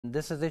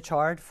This is a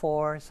chart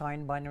for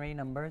signed binary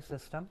number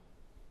system.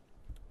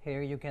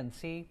 Here you can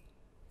see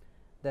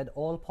that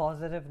all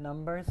positive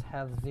numbers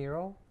have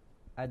 0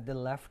 at the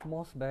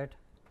leftmost bit,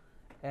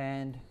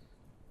 and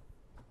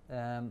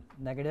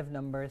negative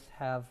numbers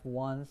have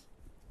 1s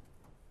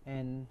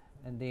in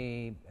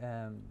the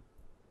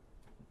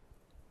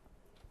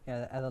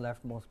at the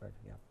leftmost bit.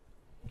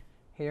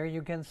 Here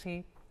you can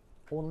see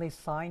only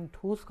sign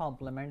 2's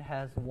complement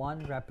has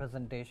one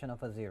representation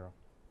of a 0.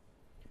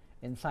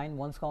 In sign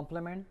 1's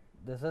complement,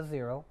 this is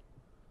 0,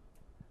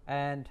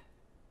 and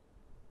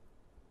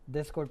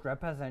this could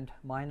represent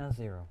minus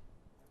 0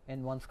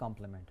 in 1's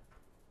complement.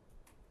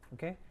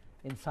 Okay.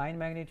 In sign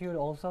magnitude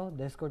also,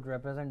 this could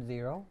represent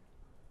 0,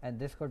 and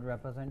this could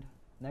represent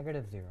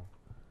negative 0.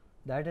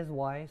 That is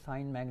why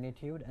sign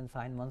magnitude and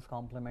sign 1's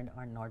complement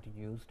are not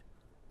used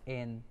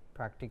in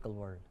practical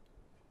world.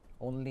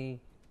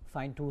 Only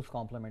sign 2's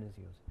complement is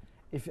used.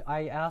 If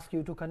I ask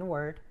you to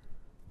convert,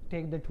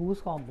 take the 2's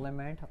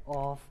complement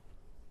of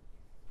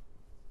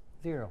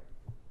 0.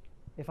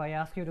 If I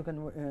ask you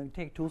to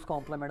take 2's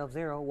complement of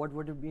 0, what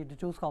would it be the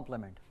 2's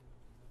complement?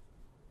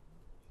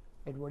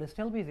 It would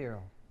still be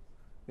 0,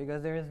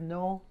 because there is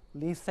no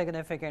least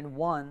significant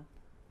 1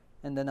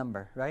 in the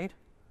number, right?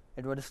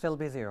 It would still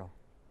be 0.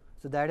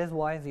 So that is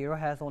why 0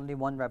 has only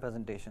one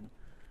representation.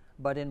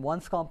 But in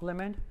 1's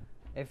complement,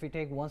 if we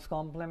take 1's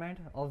complement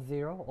of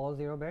 0, all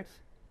 0 bits,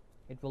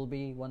 it will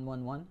be 1,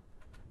 1, 1.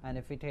 And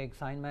if we take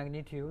sign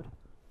magnitude,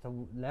 the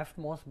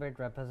leftmost bit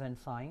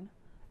represents sign,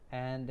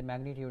 and the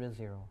magnitude is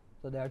 0.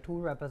 So there are two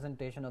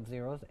representation of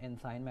zeros in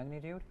sign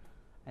magnitude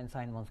and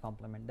sign 1's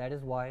complement. That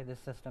is why this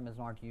system is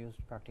not used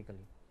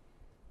practically.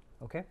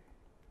 Okay.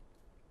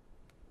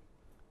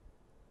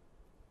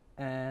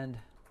 And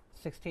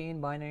 16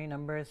 binary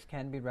numbers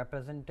can be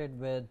represented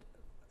with,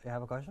 you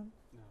have a question?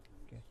 No.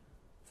 Okay.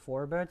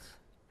 4 bits.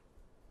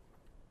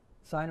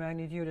 Sign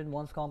magnitude in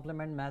 1's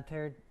complement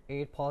method,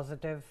 8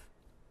 positive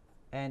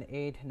and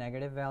 8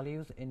 negative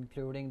values,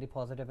 including the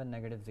positive and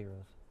negative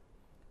zeros.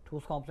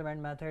 2's complement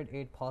method,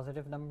 8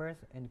 positive numbers,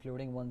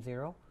 including 1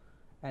 0,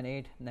 and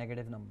 8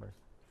 negative numbers.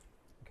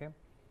 Okay.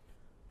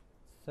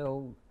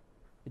 So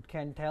it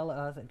can tell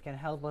us, it can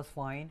help us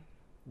find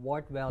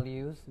what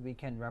values we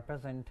can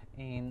represent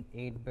in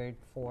 8-bit,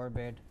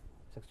 4-bit,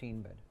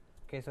 16-bit.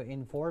 Okay. So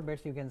in 4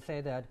 bits, you can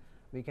say that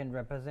we can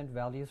represent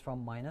values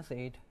from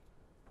 -8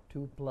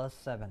 to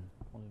 +7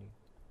 only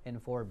in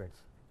 4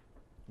 bits.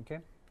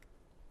 Okay.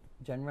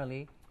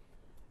 Generally,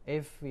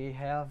 if we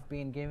have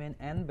been given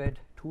n-bit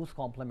 2's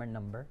complement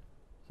number,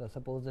 so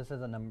suppose this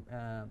is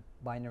a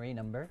binary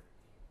number,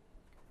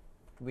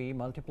 we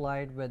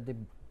multiplied with the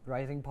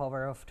rising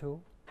power of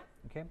 2.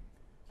 Okay.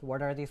 So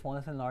what are the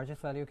smallest and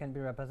largest value can be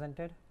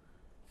represented?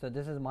 So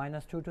this is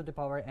 -2 to the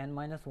power n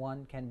minus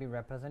 1 can be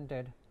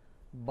represented,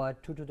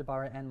 but 2 to the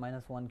power n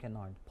minus 1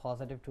 cannot.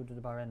 Positive 2 to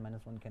the power n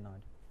minus 1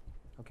 cannot.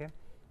 Okay.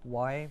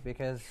 Why?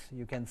 Because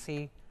you can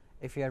see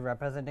if you are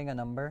representing a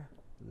number,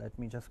 let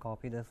me just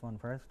copy this one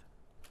first,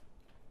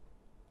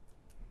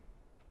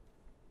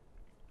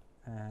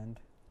 and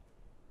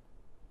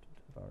 2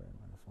 to the power n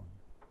minus 1.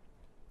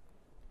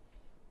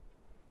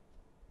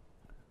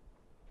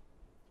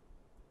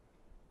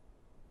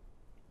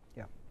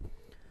 Yeah.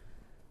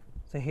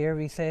 So here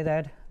we say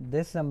that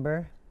this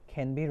number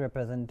can be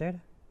represented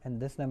and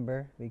this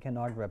number we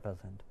cannot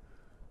represent.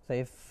 So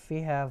if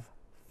we have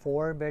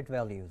 4-bit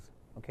values,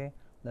 okay,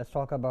 let's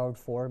talk about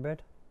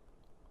 4-bit.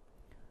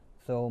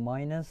 So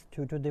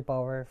 -2 to the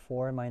power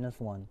 4 minus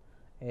 1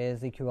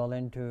 is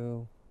equivalent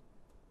to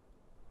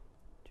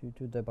 2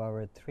 to the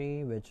power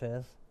 3, which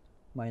is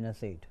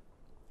 -8.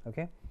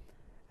 Okay.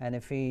 And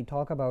if we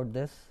talk about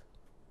this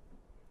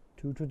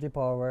 2 to the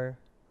power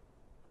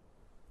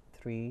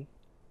 3,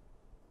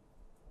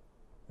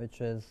 which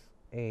is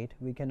 8,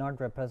 we cannot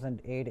represent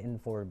 8 in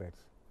 4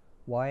 bits.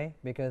 Why?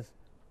 Because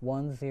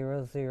 1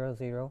 0 0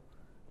 0,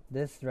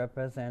 this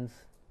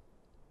represents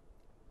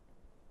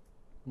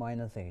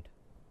 -8.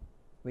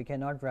 We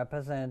cannot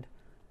represent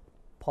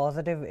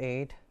positive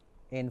 8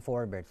 in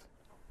 4 bits.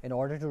 In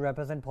order to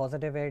represent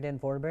positive 8 in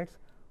 4 bits,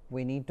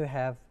 we need to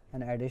have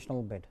an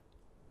additional bit.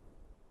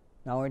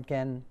 Now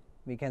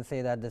we can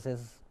say that this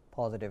is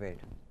positive 8.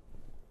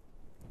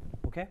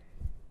 Okay.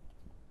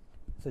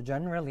 So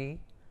generally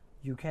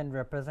you can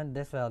represent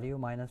this value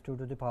 -2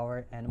 to the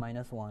power n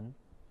minus 1,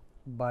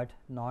 but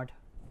not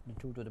the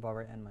 2 to the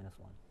power n minus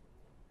 1.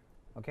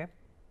 Okay.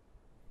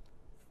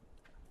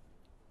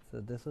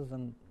 So this is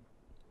an,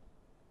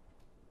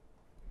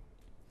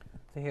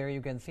 so here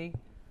you can see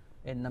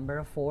in number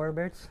of 4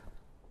 bits,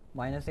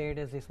 -8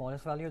 is the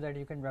smallest value that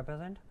you can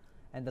represent,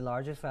 and the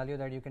largest value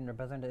that you can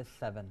represent is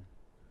 7.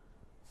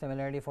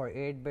 Similarly, for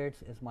 8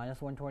 bits is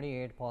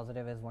 -128,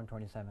 positive is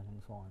 127,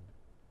 and so on.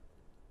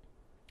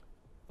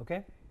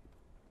 Okay.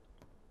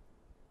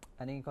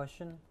 Any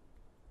question?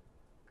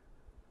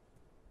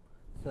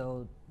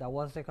 So that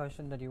was the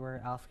question that you were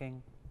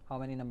asking, how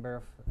many number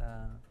of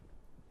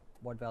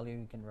what value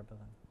you can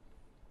represent.